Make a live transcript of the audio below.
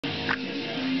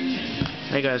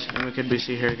Hey guys,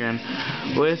 MKBC here again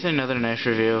with another knife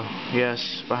review.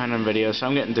 Yes, behind on video, so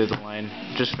I'm getting through the line.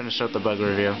 Just finished up the bug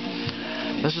review.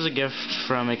 This is a gift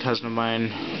from a cousin of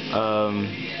mine.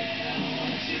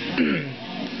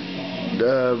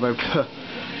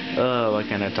 Why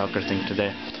can't I talk or think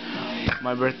today?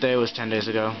 My birthday was 10 days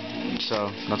ago,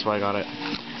 so that's why I got it.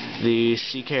 The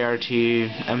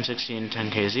CRKT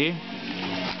m16-10kz.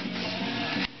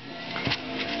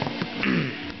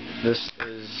 This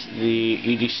is the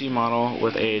EDC model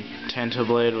with a tanto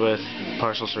blade with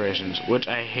partial serrations, which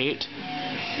I hate.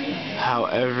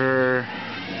 However,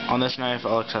 on this knife,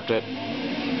 I'll accept it.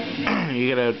 You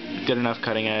get a good enough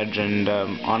cutting edge, and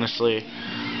honestly,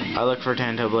 I look for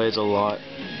tanto blades a lot,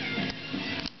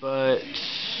 but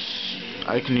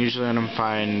I can usually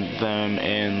find them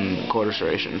in quarter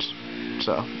serrations,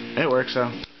 so it works. So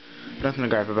nothing to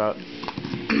gripe about.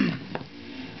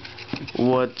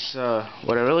 What I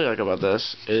really like about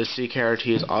this is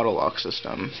CRKT's auto lock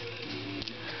system.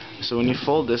 So when you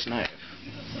fold this knife,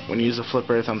 when you use a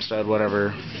flipper, thumb stud,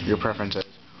 whatever your preference is,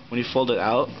 when you fold it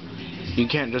out, you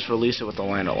can't just release it with the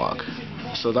liner lock.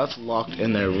 So that's locked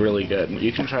in there really good.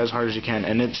 You can try as hard as you can,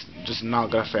 and it's just not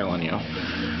gonna fail on you.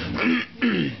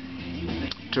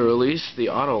 To release the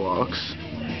auto locks,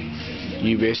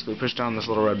 you basically push down this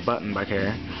little red button back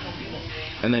here,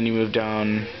 and then you move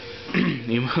down.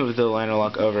 You move the liner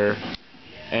lock over,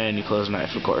 and you close the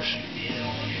knife, of course.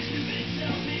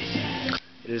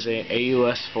 It is a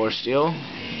AUS 4 steel,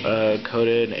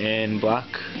 coated in black,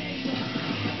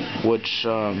 which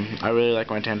I really like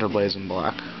my tanto blades in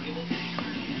black.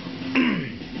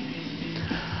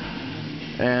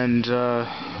 And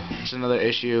it's another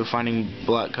issue, finding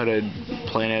black coated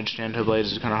plain edge tanto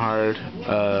blades is kind of hard.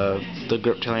 The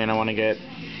grip tillion I want to get,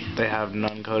 they have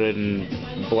none coated in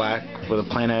black with a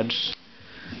plain edge.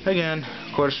 Again,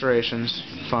 quarter serrations,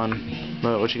 fun,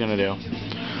 but what you gonna do?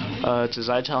 It's a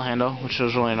Zytel handle, which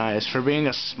is really nice. For being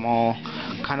a small,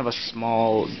 kind of a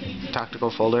small tactical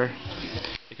folder,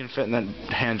 it can fit in the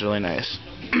hands really nice.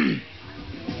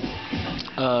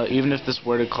 Even if this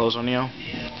were to close on you,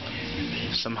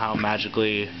 somehow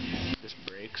magically this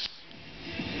breaks,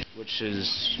 which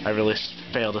is, I really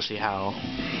fail to see how.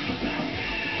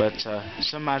 But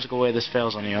some magical way this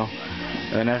fails on you,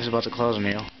 and the knife is about to close on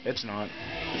you. It's not.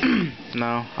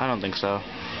 No, I don't think so.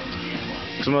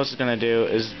 Because what it's going to do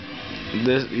is,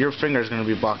 your finger is going to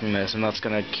be blocking this, and that's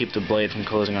going to keep the blade from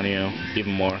closing on you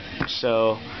even more.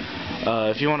 So,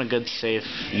 if you want a good, safe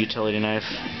utility knife,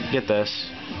 get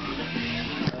this.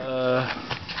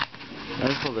 Let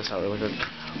me pull this out really quick.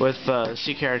 With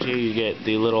CRKT, you get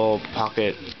the little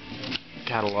pocket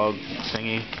catalog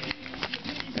thingy.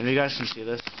 And you guys can see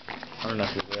this. I don't know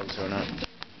if you'll be able to or not.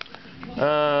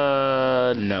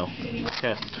 No.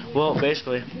 Okay. Well,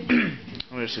 basically,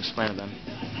 let me just explain it then.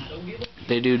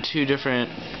 They do two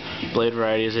different blade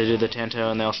varieties. They do the tanto,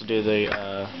 and they also do the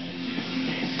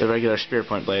regular spear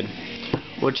point blade,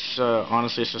 which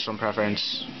honestly is just some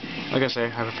preference. Like I say,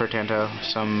 I prefer tanto.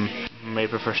 Some may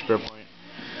prefer spear point.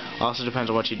 Also depends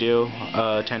on what you do.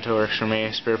 Tanto works for me.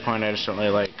 Spear point I just don't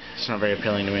really like. It's not very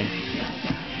appealing to me.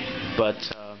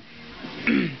 But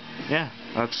yeah,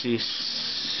 that's the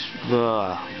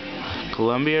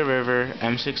Columbia River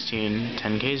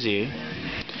m16-10kz.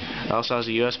 It also has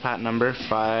a US patent number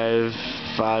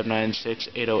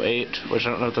 5596808, which I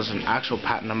don't know if that's an actual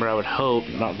patent number. I would hope,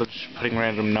 not just putting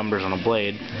random numbers on a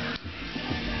blade.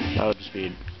 That would just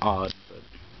be odd, but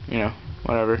you know,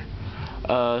 whatever.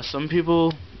 Some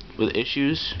people with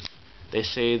issues, they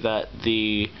say that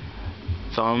the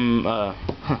thumb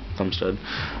stud.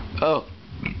 Oh,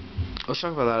 let's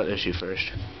talk about that issue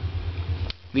first.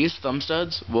 These thumb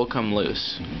studs will come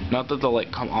loose. Not that they'll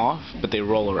like come off, but they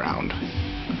roll around.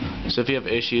 So if you have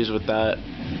issues with that,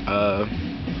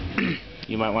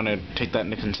 you might want to take that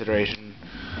into consideration.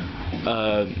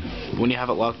 When you have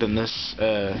it locked in this,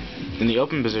 in the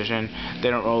open position,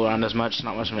 they don't roll around as much. It's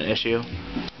not much of an issue.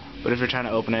 But if you're trying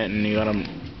to open it and you got them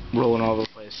rolling all over the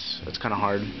place, it's kind of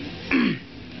hard.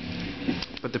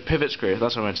 But the pivot screw,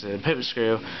 that's what I meant to say. The pivot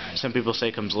screw, some people say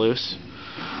comes loose.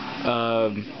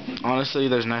 Honestly,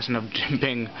 there's nice enough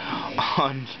jimping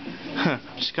on,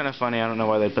 it's kind of funny, I don't know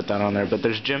why they put that on there, but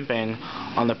there's jimping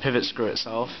on the pivot screw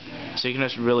itself, so you can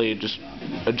just really just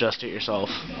adjust it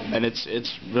yourself, and it's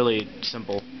really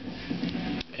simple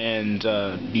and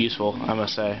useful, I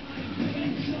must say.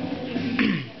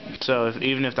 So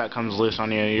even if that comes loose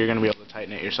on you, you're going to be able to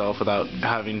tighten it yourself without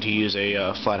having to use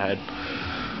a flathead.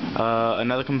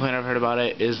 Another complaint I've heard about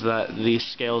it is that these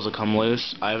scales will come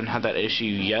loose. I haven't had that issue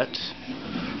yet,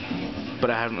 but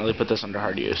I haven't really put this under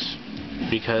hard use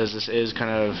because this is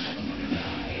kind of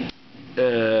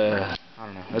I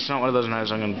don't know. It's not one of those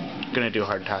knives I'm gonna do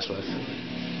hard tasks with.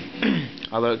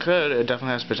 Although it definitely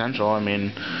has potential. I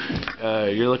mean,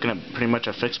 you're looking at pretty much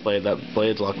a fixed blade. That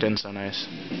blade's locked in so nice.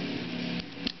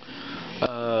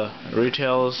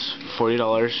 Retails $40.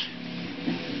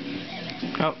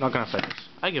 Oh, not gonna focus.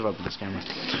 I give up with this camera.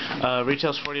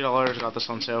 Retails $40. Got this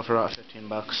on sale for about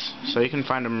 $15, so you can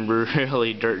find them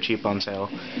really dirt cheap on sale.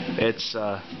 It's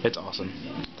awesome.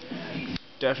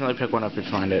 Definitely pick one up if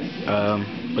you find it.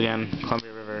 Again,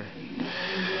 Columbia River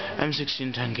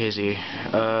m16-10kz.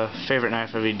 Favorite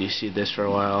knife. I've EDC'd this for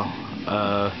a while.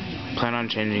 Plan on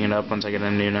changing it up once I get a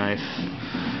new knife.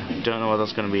 Don't know what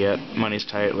that's going to be yet. Money's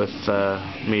tight with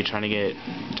me trying to get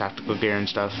tactical gear and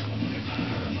stuff.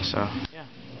 So, yeah.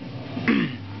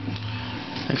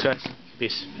 Thanks, guys.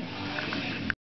 Peace.